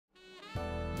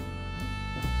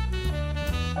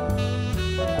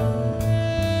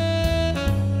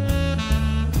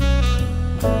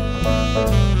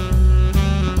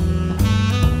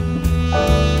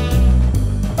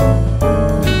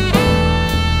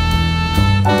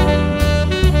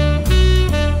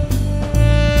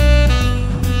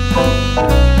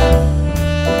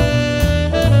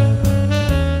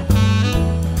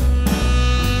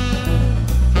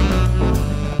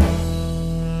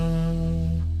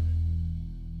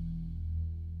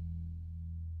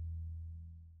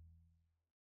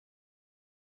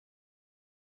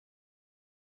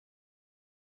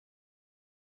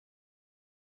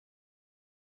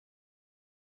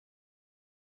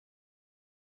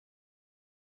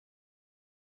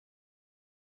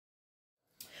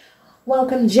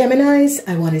Welcome, Geminis.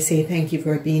 I want to say thank you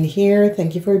for being here.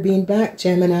 Thank you for being back,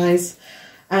 Geminis.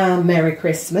 Merry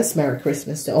Christmas. Merry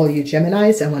Christmas to all you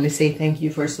Geminis. I want to say thank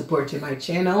you for supporting my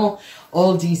channel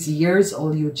all these years.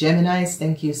 All you Geminis,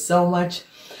 thank you so much.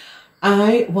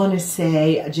 I want to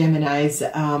say,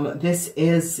 Geminis, this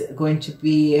is going to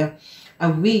be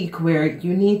a week where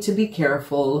you need to be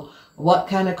careful what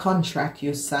kind of contract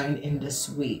you sign in this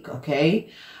week,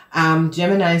 okay?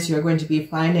 Geminis, you're going to be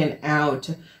finding out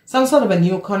some sort of a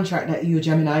new contract that you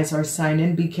Geminis are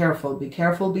signing. Be careful, be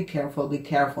careful, be careful, be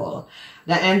careful.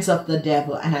 That ends up the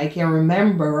devil. And I can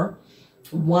remember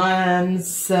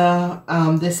once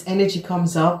this energy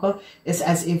comes up, it's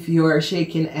as if you're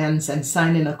shaking hands and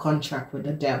signing a contract with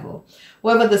the devil.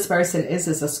 Whoever this person is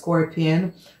a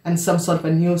Scorpion, and some sort of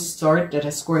a new start that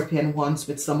a Scorpion wants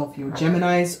with some of you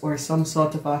Geminis, or some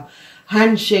sort of a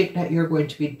handshake that you're going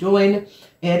to be doing.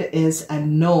 It is a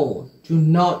no. Do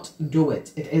not do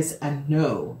it. It is a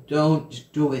no. Don't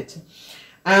do it.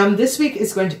 This week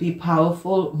is going to be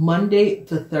powerful. Monday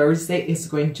to Thursday is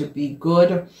going to be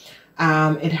good.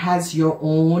 It has your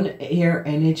own air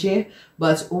energy,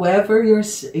 but whoever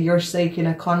you're shaking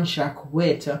a contract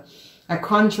with, a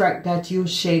contract that you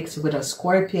shakes with a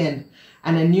Scorpion,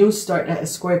 and a new start that a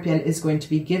Scorpion is going to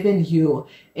be giving you,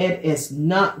 it is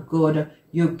not good.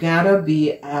 You gotta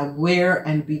be aware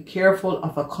and be careful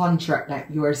of a contract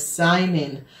that you're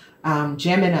signing.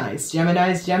 Geminis,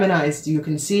 you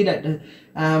can see that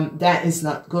that is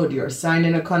not good. You're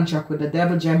signing a contract with the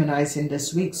devil, Geminis, in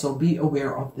this week, so be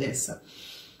aware of this.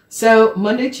 So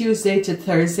Monday, Tuesday to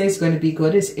Thursday is going to be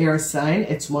good. It's air sign.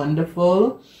 It's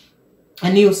wonderful.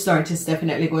 A new start is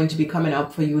definitely going to be coming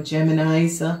up for you,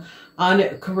 Geminis. On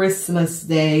Christmas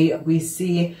Day, we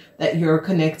see that you're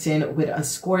connecting with a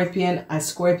Scorpion. A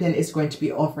Scorpion is going to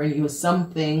be offering you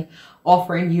something,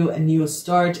 offering you a new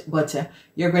start, but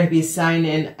you're going to be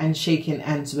signing and shaking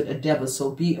hands with the devil, so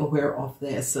be aware of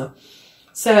this.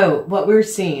 So what we're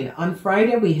seeing on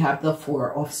Friday, we have the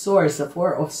Four of Swords. The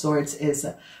Four of Swords is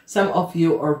some of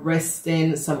you are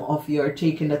resting, some of you are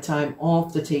taking the time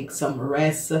off to take some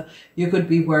rest. You could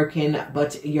be working,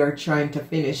 but you're trying to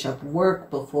finish up work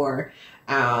before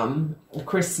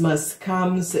Christmas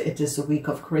comes. It is a week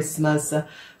of Christmas.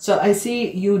 So I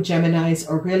see you Geminis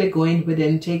are really going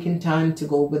within, taking time to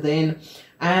go within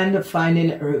and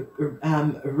finding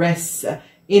rest,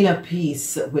 inner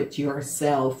peace with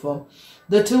yourself.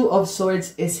 The Two of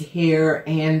Swords is here,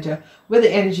 and with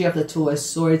the energy of the Two of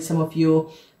Swords, some of you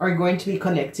are going to be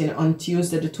connecting on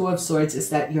Tuesday. The Two of Swords is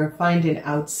that you're finding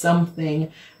out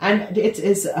something, and it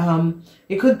is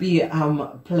it could be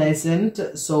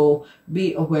pleasant, so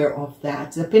be aware of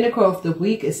that. The Pinnacle of the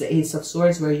week is the Ace of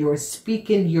Swords, where you're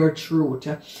speaking your truth,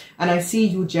 and I see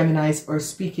you Geminis are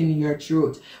speaking your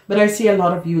truth, but I see a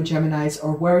lot of you Geminis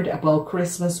are worried about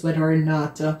Christmas, whether or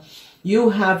not you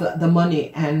have the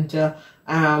money and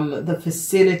the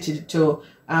facility to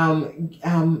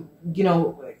you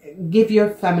know, give your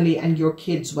family and your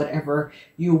kids whatever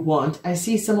you want. I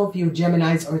see some of you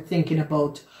Geminis are thinking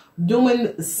about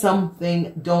doing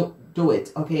something. Don't do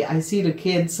it, okay? I see the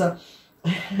kids,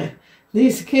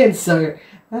 these kids are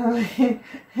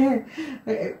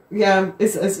yeah,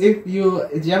 it's as if you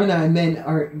Gemini men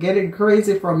are getting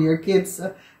crazy from your kids.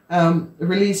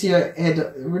 Release your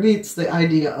head, release the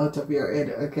idea out of your head,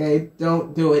 okay?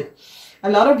 Don't do it. A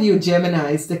lot of you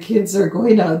Geminis, the kids are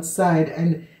going outside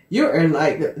and you are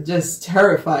like just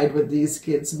terrified with these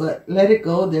kids, but let it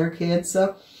go. They're kids.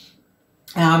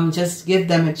 Just give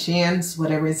them a chance.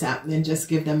 Whatever is happening, just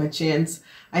give them a chance.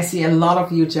 I see a lot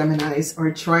of you Geminis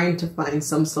are trying to find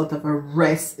some sort of a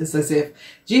rest. It's as if,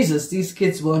 Jesus, these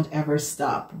kids won't ever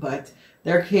stop, but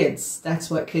they're kids. That's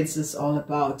what kids is all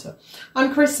about.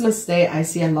 On Christmas Day, I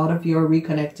see a lot of you are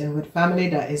reconnecting with family.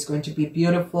 That is going to be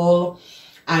beautiful.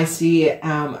 I see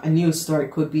a new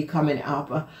start could be coming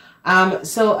up.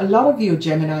 So a lot of you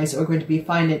Geminis are going to be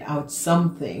finding out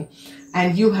something,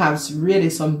 and you have really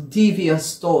some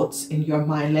devious thoughts in your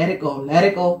mind. Let it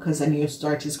go, because a new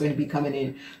start is going to be coming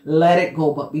in. Let it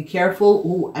go, but be careful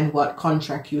who and what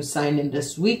contract you sign in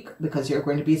this week, because you're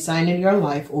going to be signing your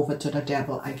life over to the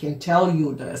devil. I can tell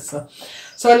you this.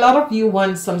 So a lot of you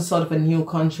want some sort of a new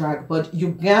contract, but you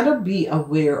gotta be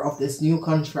aware of this new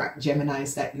contract,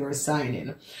 Geminis, that you're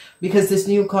signing, because this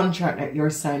new contract that you're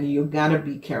signing, you gotta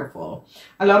be careful.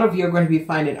 A lot of you are going to be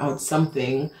finding out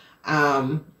something,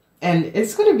 and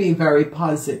it's going to be very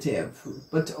positive,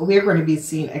 but we're going to be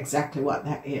seeing exactly what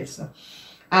that is.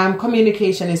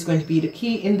 Communication is going to be the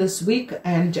key in this week,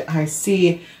 and I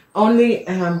see only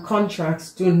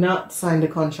contracts. Do not sign the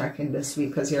contract in this week,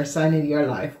 because you're signing your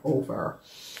life over.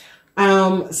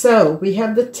 So we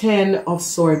have the 10 of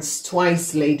Swords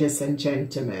twice, ladies and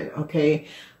gentlemen. Okay.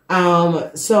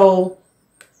 So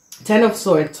 10 of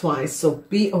Swords twice. So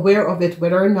be aware of it,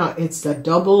 whether or not it's the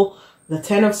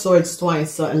 10 of Swords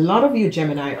twice. So a lot of you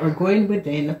Gemini are going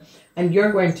within, and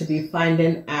you're going to be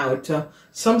finding out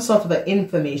some sort of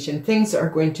information. Things are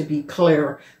going to be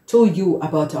clear to you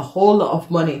about a whole lot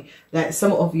of money that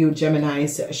some of you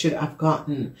Geminis should have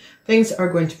gotten. Things are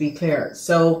going to be clear.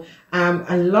 So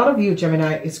a lot of you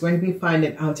Gemini is going to be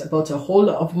finding out about a whole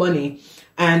lot of money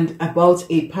and about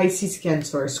a Pisces,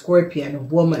 Cancer, Scorpion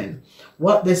woman.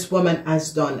 What this woman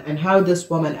has done and how this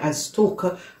woman has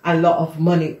took a lot of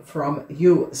money from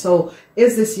you. So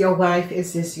is this your wife?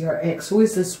 Is this your ex? Who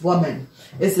is this woman?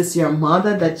 Is this your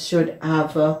mother that should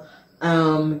have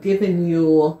given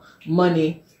you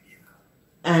money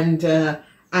and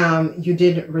you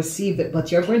didn't receive it,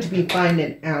 but you're going to be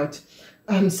finding out.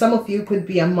 Some of you could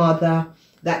be a mother,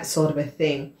 that sort of a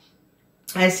thing.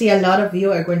 I see a lot of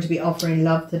you are going to be offering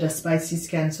love to the Pisces,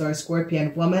 Cancer, or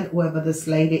Scorpion woman, whoever this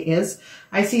lady is.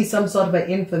 I see some sort of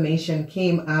information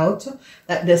came out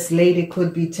that this lady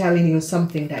could be telling you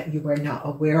something that you were not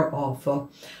aware of.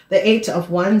 The 8 of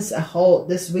Wands,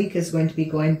 this week is going to be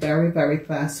going very, very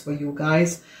fast for you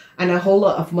guys. And a whole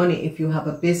lot of money, if you have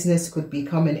a business, could be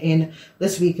coming in.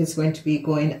 This week is going to be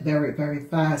going very, very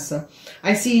fast.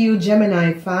 I see you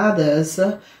Gemini fathers.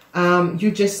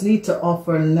 You just need to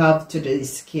offer love to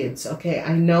these kids. Okay,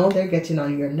 I know they're getting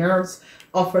on your nerves.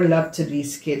 Offer love to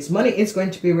these kids. Money is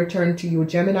going to be returned to you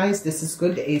Geminis. This is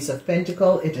good. The Ace of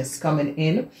Pentacles, it is coming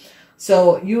in.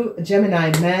 So you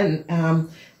Gemini man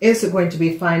is going to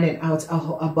be finding out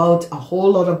about a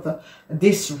whole lot of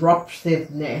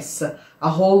disruptiveness, a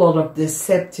whole lot of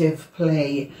deceptive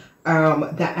play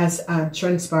that has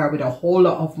transpired with a whole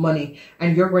lot of money.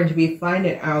 And you're going to be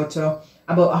finding out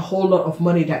about a whole lot of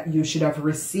money that you should have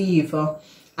received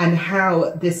and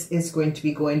how this is going to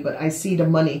be going. But I see the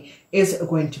money is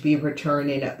going to be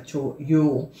returning to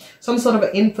you. Some sort of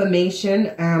information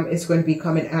is going to be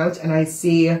coming out, and I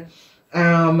see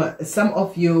some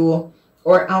of you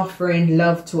are offering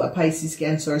love to a Pisces,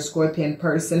 Cancer, or Scorpion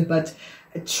person, but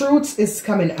truth is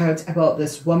coming out about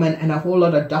this woman and a whole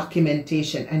lot of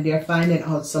documentation, and they're finding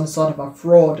out some sort of a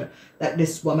fraud that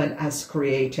this woman has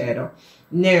created.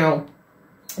 Now,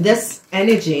 this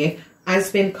energy has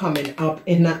been coming up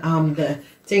in the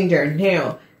thing there.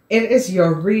 Now, it is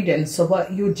your reading. So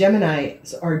what you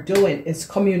Geminis are doing is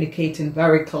communicating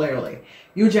very clearly.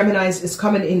 You Geminis is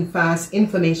coming in fast.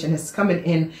 Information is coming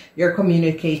in. You're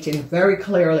communicating very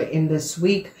clearly in this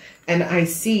week. And I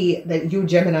see that you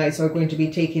Geminis are going to be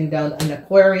taking down an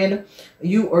Aquarian.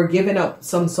 You are giving up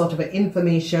some sort of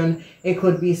information. It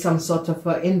could be some sort of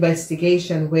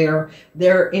investigation where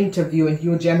they're interviewing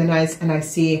you Geminis. And I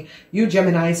see you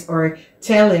Geminis are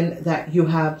telling that you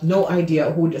have no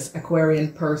idea who this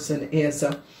Aquarian person is.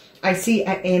 I see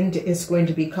an end is going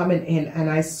to be coming in, and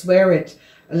I swear it.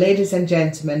 Ladies and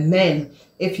gentlemen, men,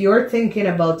 if you're thinking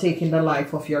about taking the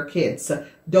life of your kids,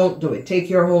 don't do it. Take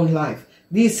your own life.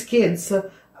 These kids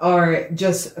are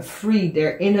just free.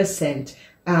 They're innocent.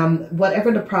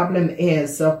 Whatever the problem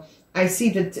is, I see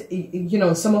that, you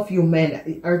know, some of you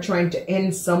men are trying to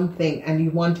end something and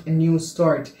you want a new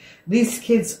start. These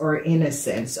kids are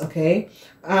innocent, okay?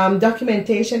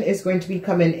 Documentation is going to be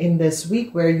coming in this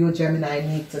week where you Gemini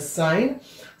need to sign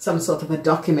some sort of a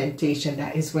documentation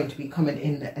that is going to be coming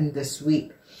in this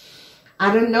week.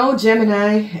 I don't know,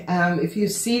 Gemini, if you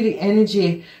see the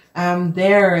energy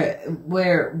there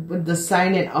where with the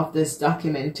signing of this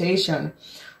documentation,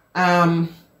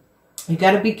 you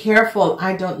got to be careful.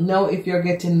 I don't know if you're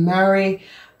getting married.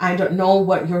 I don't know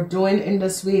what you're doing in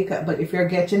this week, but if you're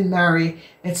getting married,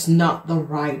 it's not the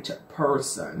right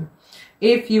person.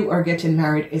 If you are getting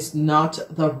married, it's not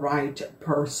the right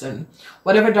person.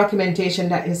 Whatever documentation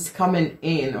that is coming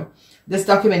in, this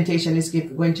documentation is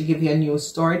going to give you a new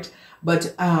start.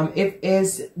 But if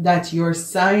is that you're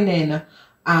signing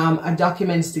a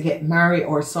documents to get married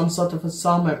or some sort of a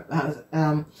summer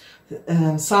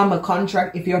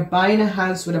contract, if you're buying a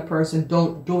house with a person,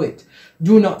 don't do it.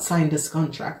 Do not sign this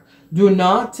contract. Do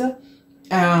not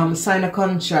sign a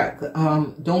contract.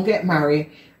 Don't get married.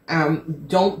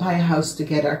 Don't buy a house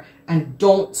together, and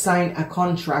don't sign a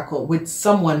contract with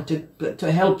someone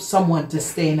to help someone to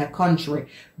stay in a country.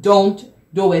 Don't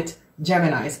do it,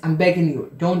 Geminis. I'm begging you,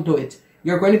 don't do it.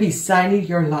 You're going to be signing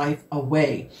your life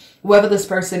away. Whoever this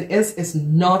person is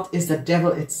the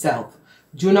devil itself.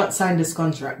 Do not sign this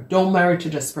contract. Don't marry to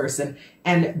this person,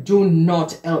 and do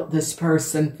not help this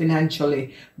person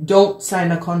financially. Don't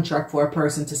sign a contract for a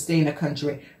person to stay in a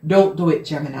country. Don't do it,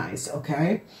 Geminis,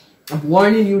 okay? I'm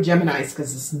warning you, Geminis,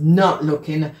 because it's not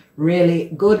looking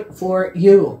really good for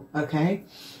you. Okay,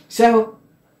 so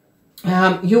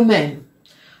you men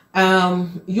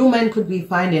could be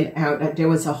finding out that there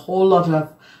was a whole lot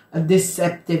of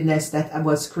deceptiveness that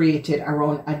was created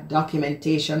around a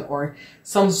documentation or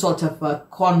some sort of a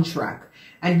contract,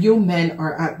 and you men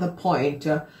are at the point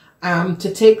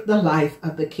to take the life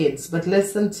of the kids. But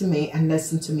listen to me, and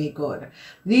listen to me good.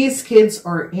 These kids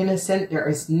are innocent. There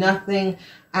is nothing.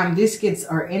 These kids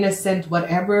are innocent.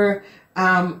 Whatever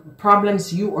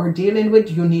problems you are dealing with,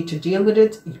 you need to deal with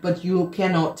it, but you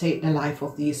cannot take the life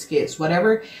of these kids.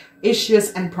 Whatever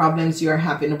issues and problems you're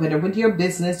having, whether with your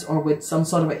business or with some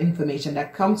sort of information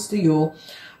that comes to you,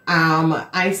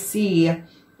 I see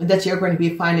that you're going to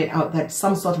be finding out that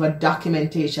some sort of a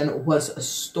documentation was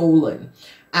stolen,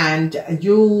 and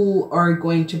you are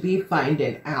going to be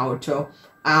finding out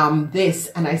this,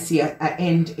 and I see an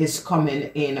end is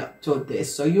coming in to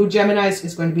this. So you Geminis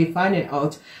is going to be finding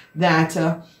out that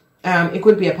it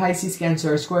could be a Pisces,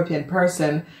 Cancer, or Scorpion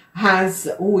person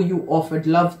who you offered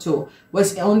love to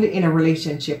was only in a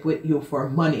relationship with you for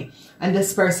money, and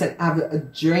this person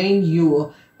have drained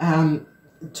you,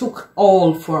 took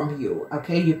all from you.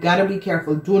 Okay, you gotta be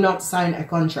careful. Do not sign a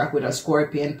contract with a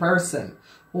Scorpion person.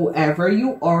 Whoever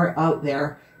you are out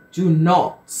there, do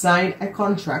not sign a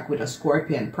contract with a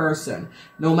Scorpion person.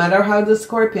 No matter how the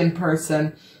Scorpion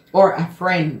person or a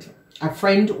friend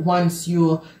wants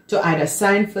you to either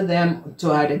sign for them,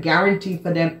 to either guarantee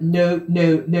for them. No,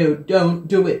 no, no, don't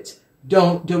do it.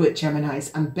 Don't do it,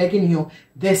 Geminis. I'm begging you,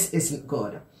 this isn't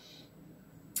good.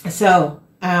 So,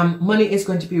 money is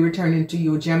going to be returning to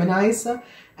you, Geminis.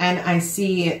 And I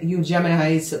see you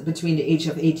Geminis between the age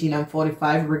of 18 and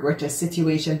 45 regret a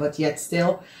situation, but yet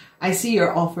still, I see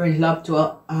you're offering love to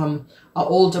a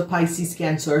older Pisces,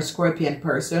 Cancer, or Scorpion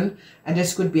person, and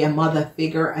this could be a mother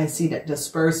figure. I see that this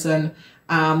person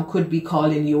could be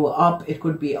calling you up. It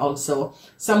could be also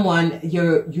someone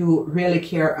you really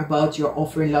care about. You're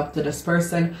offering love to this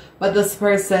person, but this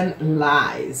person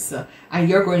lies, and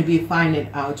you're going to be finding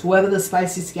out whoever the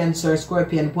Pisces, Cancer,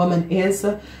 Scorpion woman is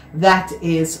that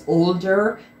is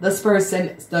older. This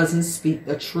person doesn't speak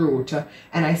the truth,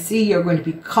 and I see you're going to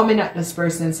be coming at this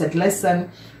person and said,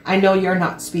 listen, I know you're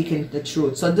not speaking the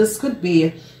truth. So this could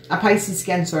be a Pisces,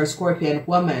 Cancer, or Scorpion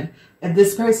woman. And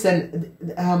this person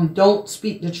don't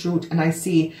speak the truth, and I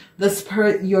see this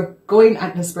you're going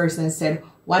at this person and said,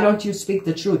 why don't you speak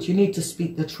the truth? You need to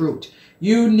speak the truth.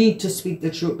 You need to speak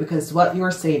the truth, because what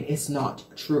you're saying is not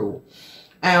true.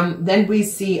 Then we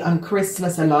see on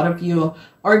Christmas, a lot of you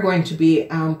are going to be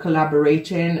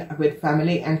collaborating with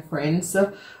family and friends.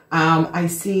 I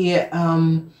see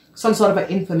some sort of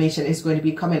information is going to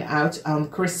be coming out on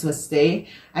Christmas Day.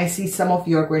 I see some of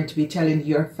you are going to be telling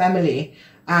your family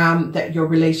that your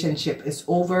relationship is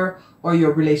over, or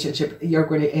you're going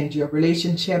to end your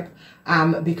relationship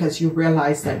because you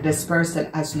realize that this person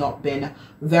has not been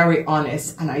very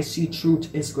honest, and I see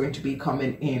truth is going to be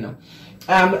coming in.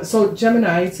 So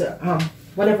Geminis,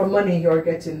 whatever money you're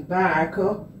getting back,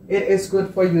 it is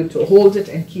good for you to hold it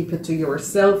and keep it to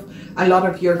yourself. A lot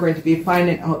of you are going to be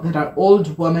finding out that an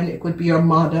old woman, it could be your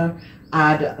mother,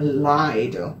 had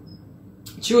lied.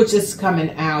 Truth is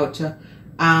coming out.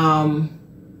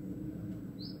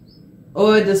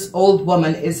 Or this old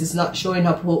woman is not showing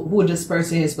up who this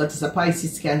person is, but it's a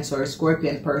Pisces, Cancer, or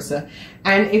Scorpion person.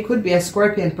 And it could be a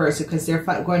Scorpion person, because they're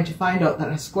going to find out that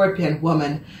a Scorpion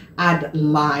woman had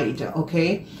lied,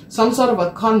 okay? Some sort of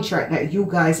a contract that you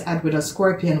guys had with a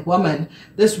Scorpion woman.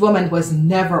 This woman was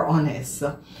never honest.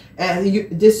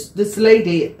 This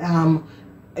lady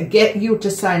get you to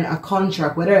sign a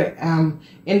contract, whether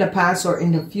in the past or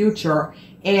in the future,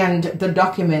 and the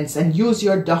documents, and use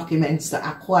your documents to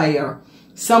acquire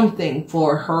something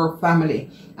for her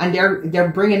family, and they're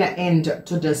bringing an end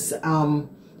to this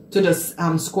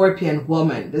Scorpion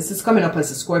woman. This is coming up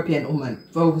as a Scorpion woman.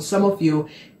 For some of you,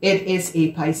 it is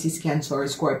a Pisces, Cancer, or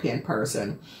Scorpion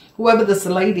person. Whoever this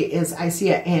lady is, I see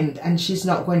an end, and she's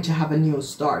not going to have a new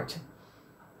start.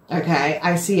 Okay,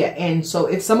 I see an end. So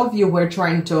if some of you were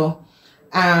trying to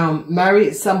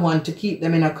marry someone to keep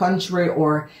them in a country,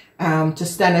 or to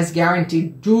stand as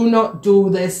guaranteed, do not do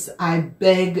this. I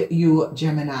beg you,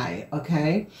 Gemini.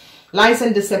 Okay, lies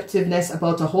and deceptiveness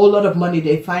about a whole lot of money.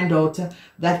 They find out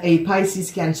that a Pisces,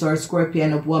 Cancer, or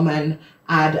Scorpion woman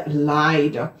had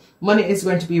lied. Money is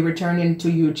going to be returning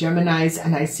to you, Geminis,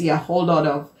 and I see a whole lot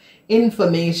of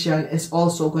information is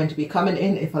also going to be coming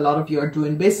in. If a lot of you are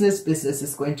doing business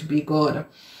is going to be good.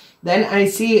 Then I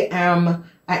see a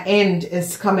an end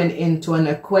is coming into an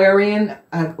Aquarian.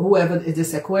 Whoever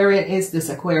this Aquarian is, this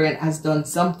Aquarian has done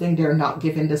something. They're not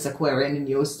giving this Aquarian a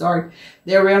new start.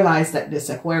 They realize that this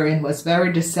Aquarian was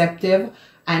very deceptive,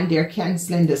 and they're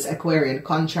canceling this Aquarian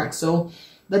contract. So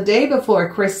the day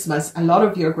before Christmas, a lot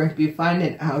of you are going to be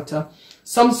finding out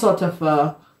some sort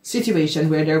of situation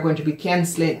where they're going to be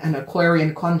canceling an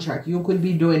Aquarian contract. You could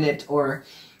be doing it, or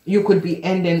you could be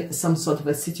ending some sort of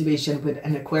a situation with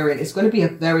an Aquarian. It's going to be a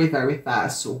very, very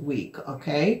fast week,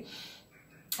 okay?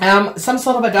 Some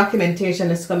sort of a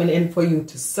documentation is coming in for you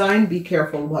to sign. Be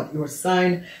careful what you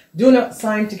sign. Do not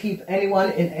sign to keep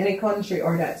anyone in any country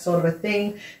or that sort of a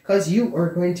thing, because you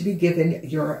are going to be giving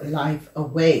your life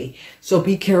away. So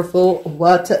be careful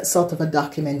what sort of a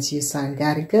documents you sign.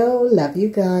 Gotta go. Love you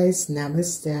guys.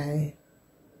 Namaste.